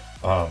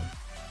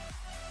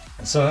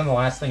 So then the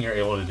last thing you're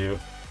able to do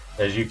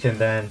is you can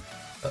then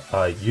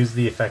use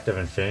the effect of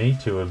Infinity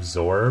to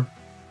absorb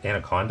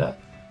Anaconda.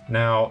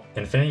 Now,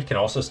 Infinity can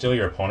also steal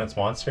your opponent's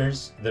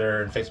monsters that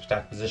are in face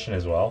attack position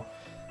as well.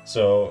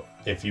 So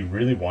if you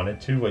really wanted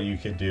to, what you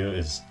could do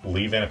is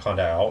leave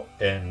Anaconda out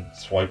and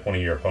swipe one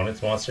of your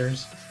opponent's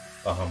monsters.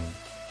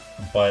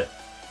 But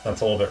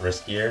that's a little bit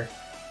riskier,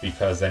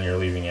 because then you're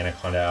leaving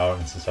Anaconda out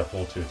and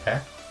susceptible to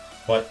attack.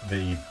 But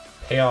the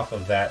payoff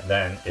of that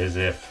then is,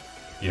 if,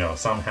 you know,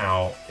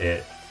 somehow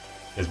it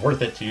is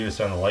worth it to you to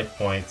spend the life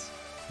points,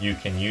 you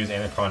can use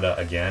Anaconda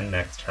again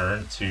next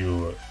turn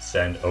to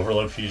send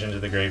Overload Fusion to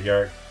the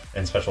graveyard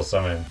and special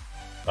summon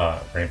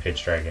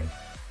Rampage Dragon,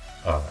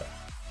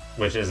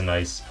 which is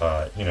nice.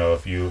 You know,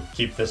 if you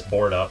keep this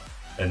board up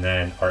and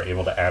then are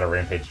able to add a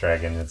Rampage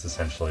Dragon, it's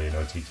essentially an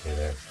OTK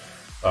there.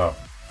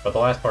 But the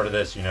last part of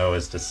this, you know,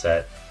 is to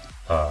set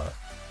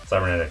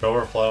Cybernetic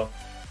Overflow.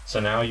 So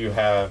now you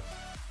have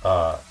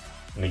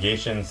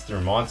negations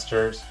through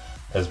monsters,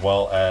 as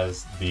well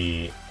as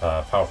the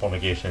powerful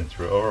negation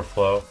through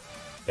overflow.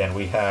 And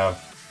we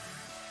have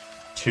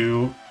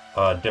two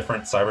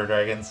different Cyber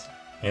Dragons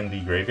in the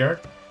graveyard,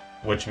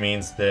 which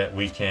means that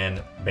we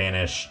can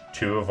banish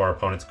two of our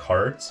opponent's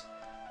cards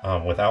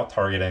without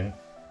targeting,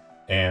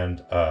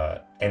 and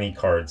any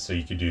cards, so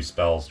you could do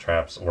spells,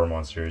 traps, or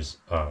monsters.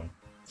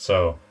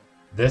 So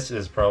this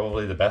is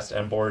probably the best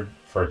end board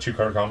for a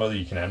 2-card combo that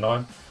you can end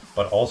on,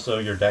 but also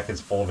your deck is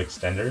full of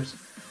extenders.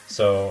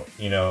 So,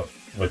 you know,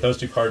 with those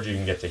 2 cards you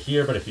can get to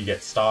here, but if you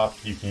get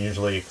stopped, you can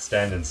usually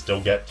extend and still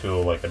get to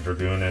like a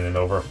Dragoon and an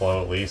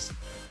Overflow at least.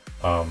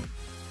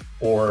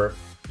 Or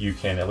you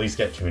can at least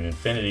get to an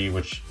Infinity,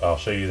 which I'll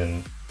show you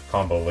the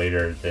combo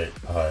later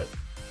that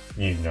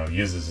you know,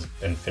 uses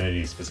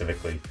Infinity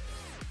specifically.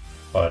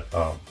 But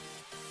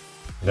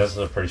this is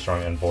a pretty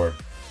strong end board.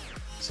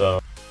 So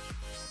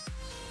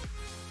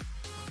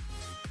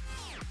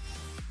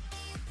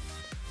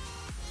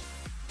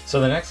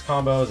the next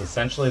combo is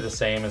essentially the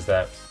same as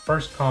that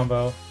first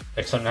combo,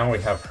 except now we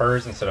have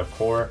Hers instead of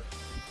Core.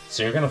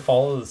 So you're going to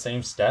follow the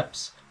same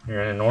steps. You're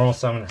going to normal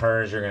summon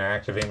Hers, you're going to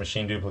activate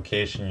Machine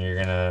Duplication, you're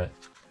going to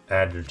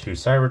add your 2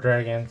 Cyber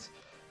Dragons,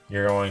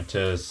 you're going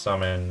to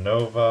summon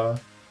Nova,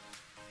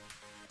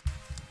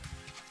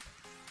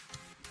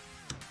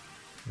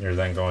 you're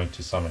then going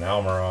to summon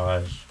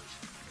Almirage,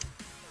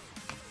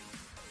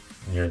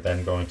 you're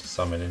then going to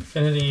summon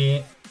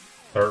Infinity,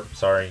 or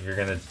sorry, you're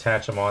going to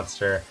detach a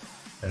monster,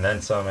 and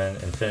then summon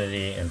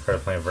Infinity and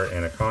Predaplant Vert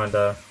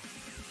Anaconda.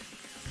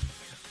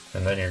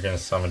 And then you're going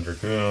to summon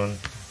Dragoon,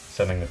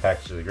 sending the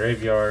package to the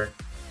graveyard.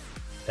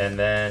 And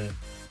then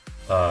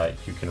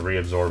you can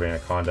reabsorb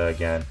Anaconda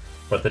again.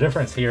 But the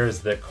difference here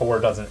is that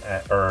Core doesn't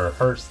add, or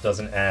Hearst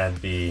doesn't add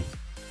the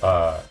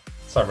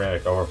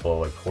Cybernetic Overflow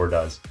like Core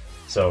does.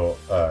 So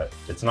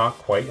it's not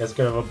quite as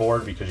good of a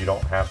board because you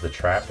don't have the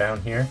trap down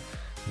here.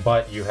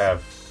 But you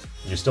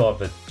still have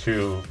the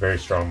 2 very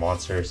strong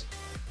monsters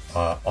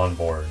on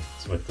board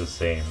with the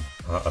same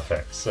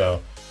effects.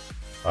 So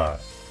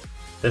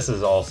this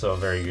is also a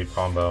very good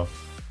combo.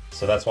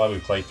 So that's why we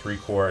play 3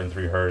 Core and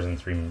 3 Hers and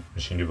 3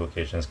 Machine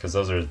Duplications, because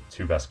those are the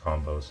 2 best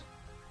combos.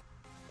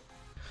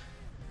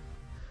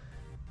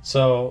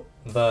 So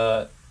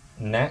the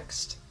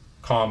next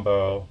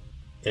combo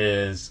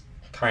is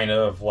kind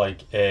of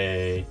like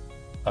a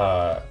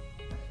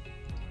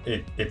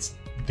it's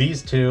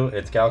these 2,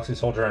 it's Galaxy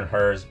Soldier and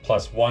Hers,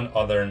 plus 1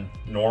 other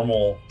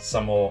normal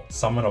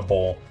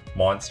summonable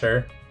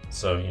monster.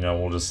 So, you know,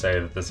 we'll just say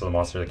that this is a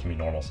monster that can be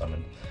normal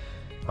summoned.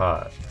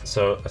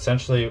 So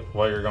essentially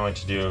what you're going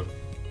to do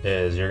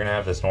is you're going to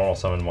have this normal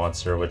summon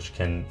monster, which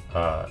can,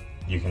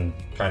 you can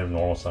kind of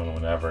normal summon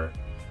whenever.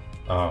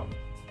 You're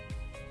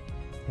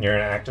going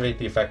to activate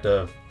the effect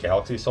of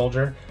Galaxy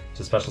Soldier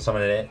to special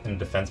summon it in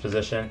defense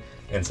position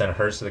and send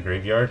Hers to the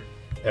graveyard.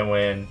 And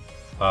when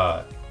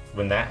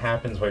that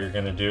happens, what you're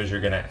going to do is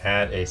you're going to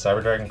add a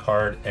Cyber Dragon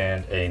card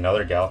and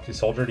another Galaxy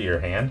Soldier to your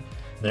hand.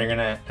 Then you're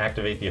going to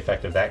activate the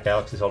effect of that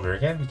Galaxy Soldier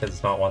again, because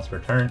it's not once per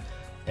turn,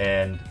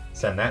 and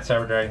send that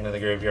Cyber Dragon to the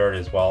graveyard,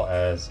 as well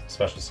as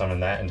special summon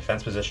that in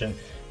defense position.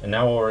 And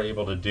now what we're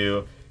able to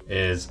do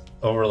is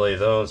overlay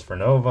those for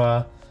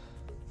Nova.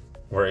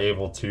 We're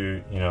able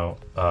to, you know,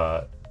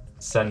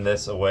 send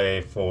this away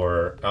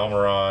for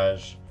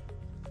Almirage.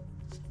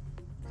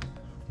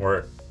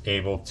 We're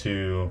able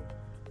to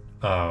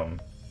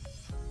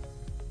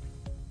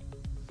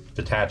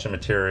detach a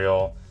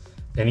material.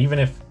 And even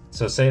if,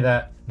 so say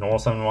that normal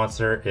summon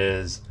monster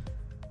is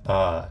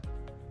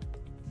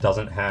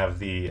doesn't have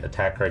the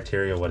attack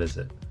criteria, what is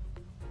it,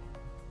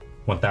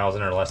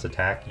 1000 or less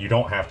attack, you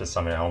don't have to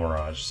summon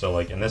Almirage. So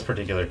like in this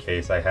particular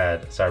case I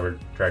had Cyber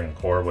Dragon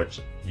Core, which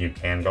you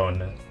can go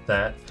into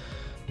that,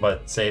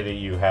 but say that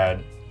you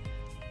had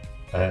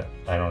I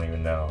don't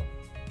even know,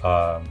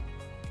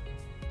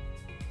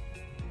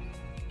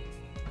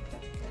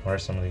 where are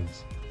some of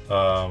these,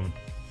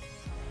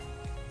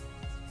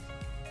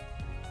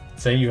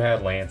 say you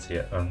had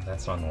Lancia,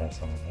 that's not normal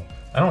summonable.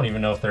 I don't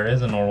even know if there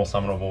is a normal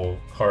summonable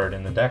card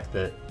in the deck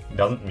that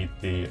doesn't meet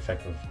the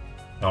effect of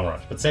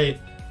Almirage. But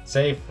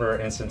say for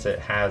instance it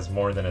has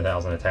more than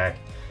 1000 attack,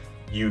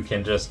 you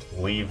can just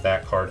leave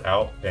that card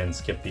out and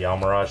skip the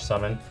Almirage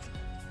summon,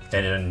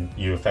 and then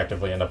you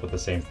effectively end up with the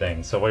same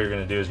thing. So what you're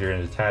going to do is you're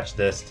going to attach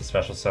this to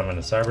special summon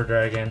a Cyber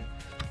Dragon.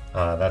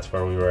 That's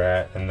where we were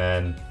at, and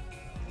then,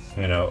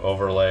 you know,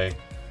 overlay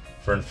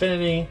for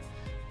Infinity,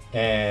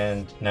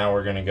 and now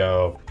we're going to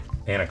go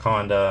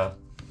Anaconda,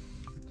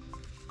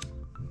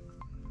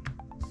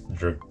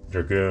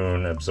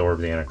 Dragoon, absorb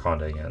the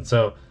Anaconda again.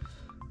 So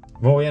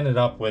what we ended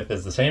up with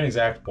is the same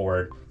exact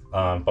board,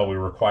 but we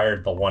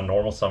required the 1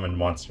 normal summon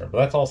monster. But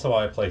that's also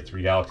why I play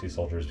 3 Galaxy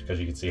Soldiers, because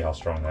you can see how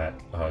strong that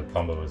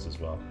combo is as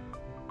well.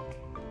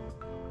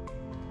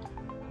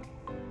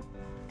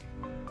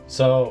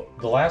 So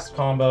the last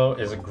combo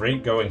is a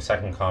great going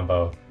second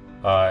combo.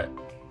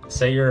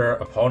 Say your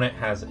opponent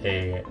has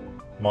a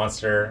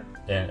monster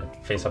in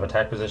face-up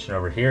attack position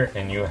over here,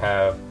 and you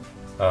have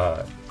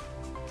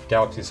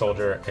Galaxy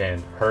Soldier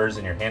and Hers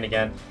in your hand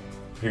again.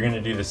 you're going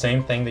to do the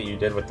same thing that you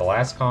did with the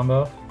last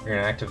combo. You're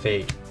going to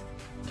activate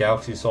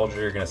Galaxy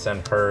Soldier. You're going to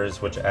send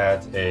hers, which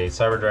adds a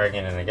Cyber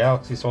Dragon and a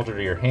Galaxy Soldier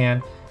to your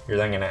hand. You're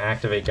then going to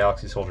activate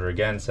Galaxy Soldier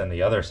again, send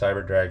the other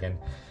Cyber Dragon.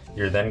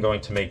 You're then going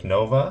to make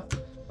Nova.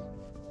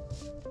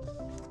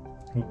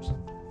 Oops.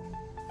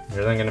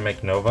 You're then going to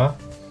make Nova.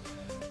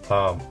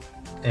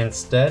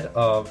 Instead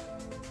of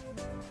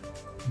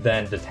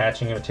then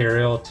detaching a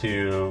material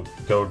to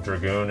go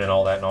Dragoon and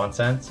all that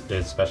nonsense,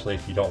 especially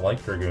if you don't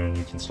like Dragoon,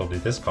 you can still do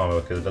this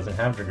combo because it doesn't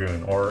have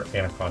Dragoon or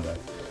Anaconda.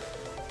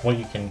 What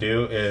you can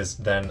do is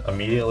then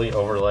immediately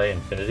overlay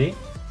Infinity,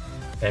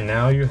 and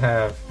now you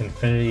have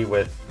Infinity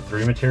with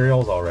 3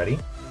 materials already.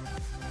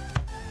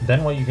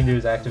 Then what you can do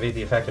is activate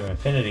the effect of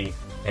Infinity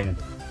and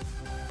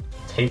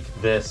take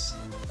this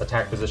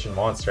attack position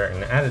monster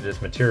and add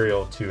this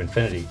material to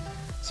Infinity.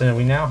 So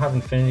we now have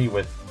Infinity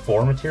with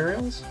 4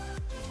 materials,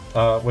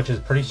 which is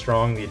pretty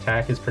strong. The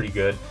attack is pretty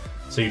good,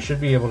 so you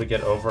should be able to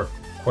get over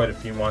quite a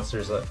few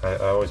monsters. I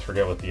always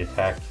forget what the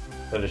attack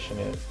addition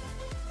is.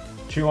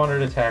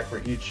 200 attack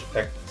for each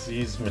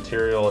Xyz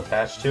material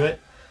attached to it.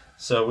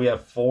 So we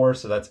have 4,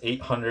 so that's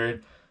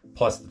 800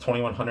 plus the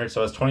 2100,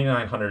 so it's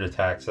 2900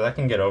 attack. So that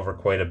can get over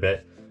quite a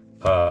bit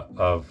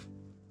of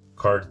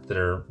cards that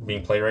are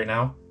being played right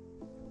now.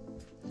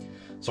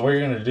 So what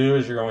you're going to do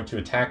is you're going to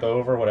attack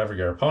over whatever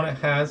your opponent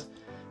has,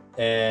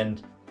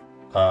 and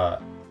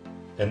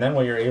then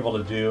what you're able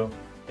to do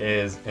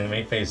is, in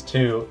main phase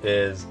 2,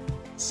 is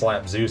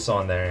slap Zeus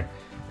on there.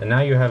 And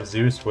now you have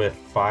Zeus with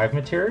 5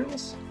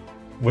 materials,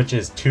 which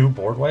is 2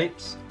 board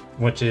wipes,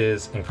 which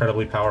is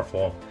incredibly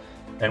powerful.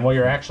 And what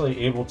you're actually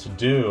able to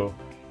do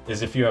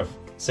is, if you have,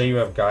 say you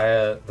have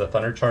Gaia the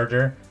Thunder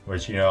Charger,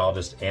 which, you know, I'll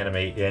just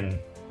animate in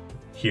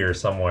here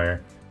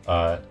somewhere,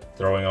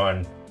 throwing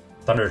on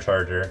Thunder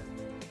Charger,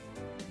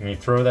 and you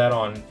throw that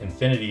on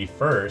Infinity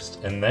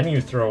first, and then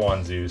you throw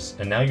on Zeus,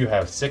 and now you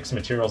have 6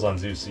 materials on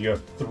Zeus, so you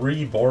have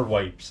 3 board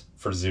wipes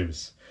for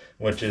Zeus,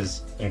 which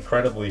is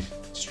incredibly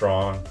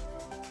strong.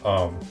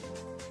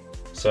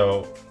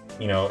 So,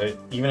 you know,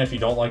 even if you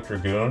don't like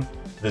Dragoon,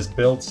 this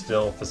build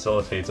still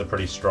facilitates a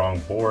pretty strong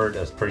board,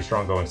 a pretty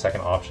strong going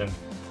second option.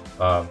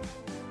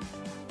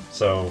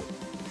 So,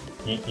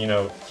 you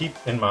know, keep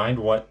in mind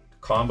what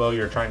combo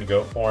you're trying to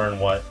go for and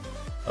what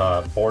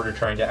board you're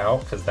trying to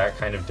out, because that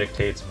kind of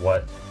dictates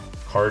what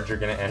cards you're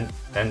going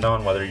to end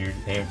on, whether you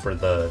aim for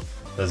the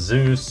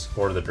Zeus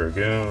or the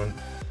Dragoon,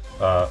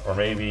 or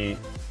maybe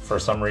for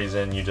some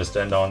reason you just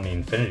end on the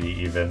Infinity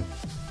even,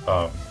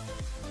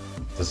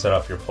 to set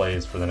up your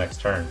plays for the next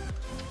turn.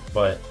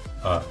 But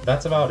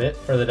that's about it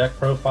for the deck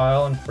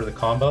profile and for the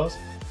combos.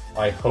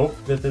 I hope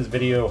that this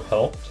video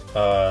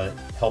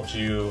helped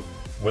you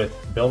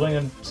with building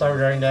a Cyber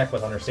Dragon deck,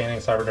 with understanding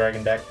Cyber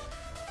Dragon deck,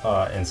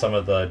 and some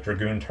of the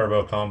Dragoon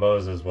Turbo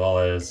combos, as well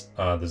as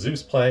the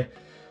Zeus play.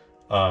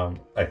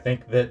 I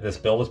think that this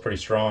build is pretty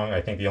strong.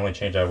 I think the only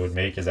change I would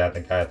make is add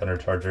the Gaia Thunder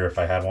Charger if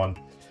I had one.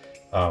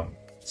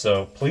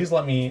 So please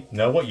let me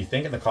know what you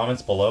think in the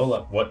comments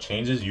below, what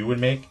changes you would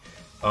make.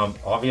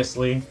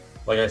 Obviously,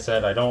 like I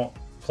said, I don't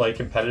play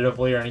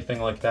competitively or anything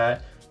like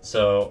that,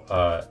 so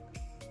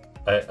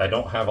I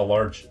don't have a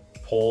large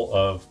pool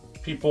of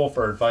people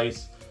for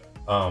advice.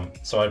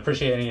 So I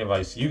appreciate any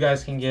advice you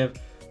guys can give.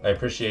 I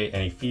appreciate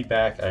any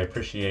feedback. I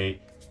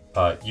appreciate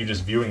you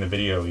just viewing the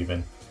video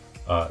even.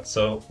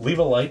 So leave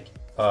a like,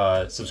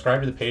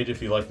 subscribe to the page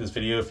if you like this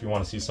video, if you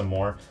want to see some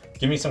more.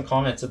 Give me some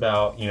comments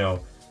about, you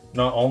know,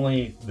 not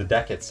only the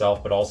deck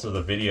itself, but also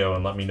the video,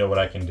 and let me know what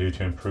I can do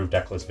to improve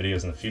decklist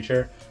videos in the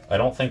future. I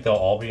don't think they'll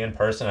all be in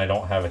person. I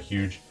don't have a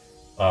huge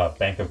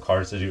bank of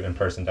cards to do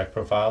in-person deck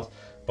profiles,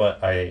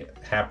 but I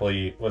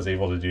happily was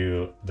able to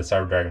do the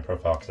Cyber Dragon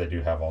profile because I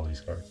do have all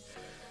these cards.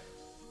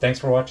 Thanks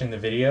for watching the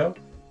video.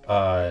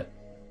 I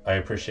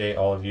appreciate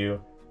all of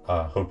you.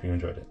 Hope you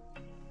enjoyed it.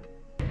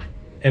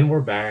 And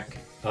we're back.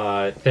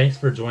 Thanks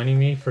for joining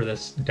me for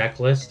this deck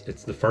list.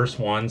 It's the first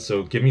one,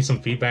 so give me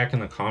some feedback in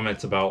the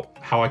comments about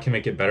how I can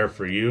make it better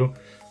for you,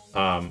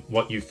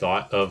 what you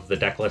thought of the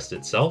deck list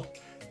itself,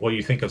 what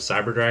you think of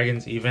Cyber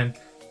Dragons even.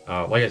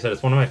 Like I said,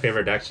 it's one of my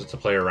favorite decks just to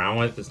play around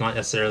with. It's not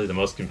necessarily the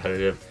most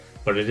competitive,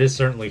 but it is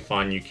certainly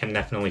fun. You can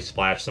definitely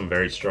splash some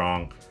very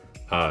strong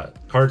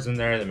cards in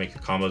there that make the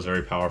combos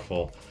very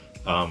powerful.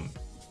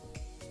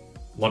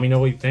 Let me know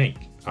what you think.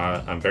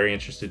 I'm very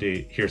interested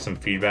to hear some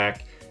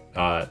feedback.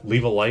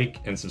 Leave a like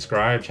and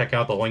subscribe. Check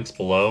out the links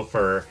below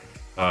for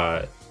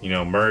you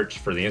know, merch,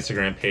 for the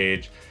Instagram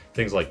page,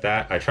 things like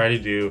that. I try to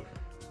do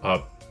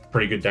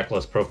pretty good deck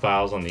list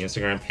profiles on the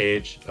Instagram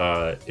page.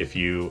 If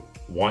you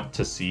want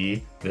to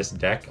see this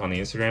deck on the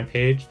Instagram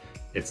page,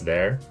 it's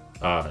there,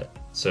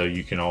 so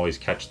you can always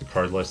catch the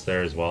card list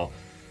there as well.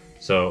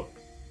 So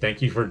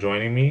thank you for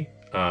joining me.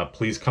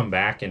 Please come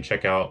back and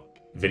check out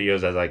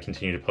videos as I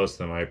continue to post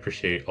them. I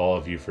appreciate all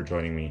of you for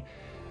joining me.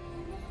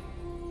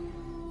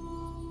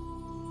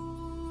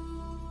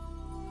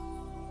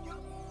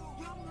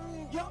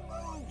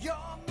 Yo,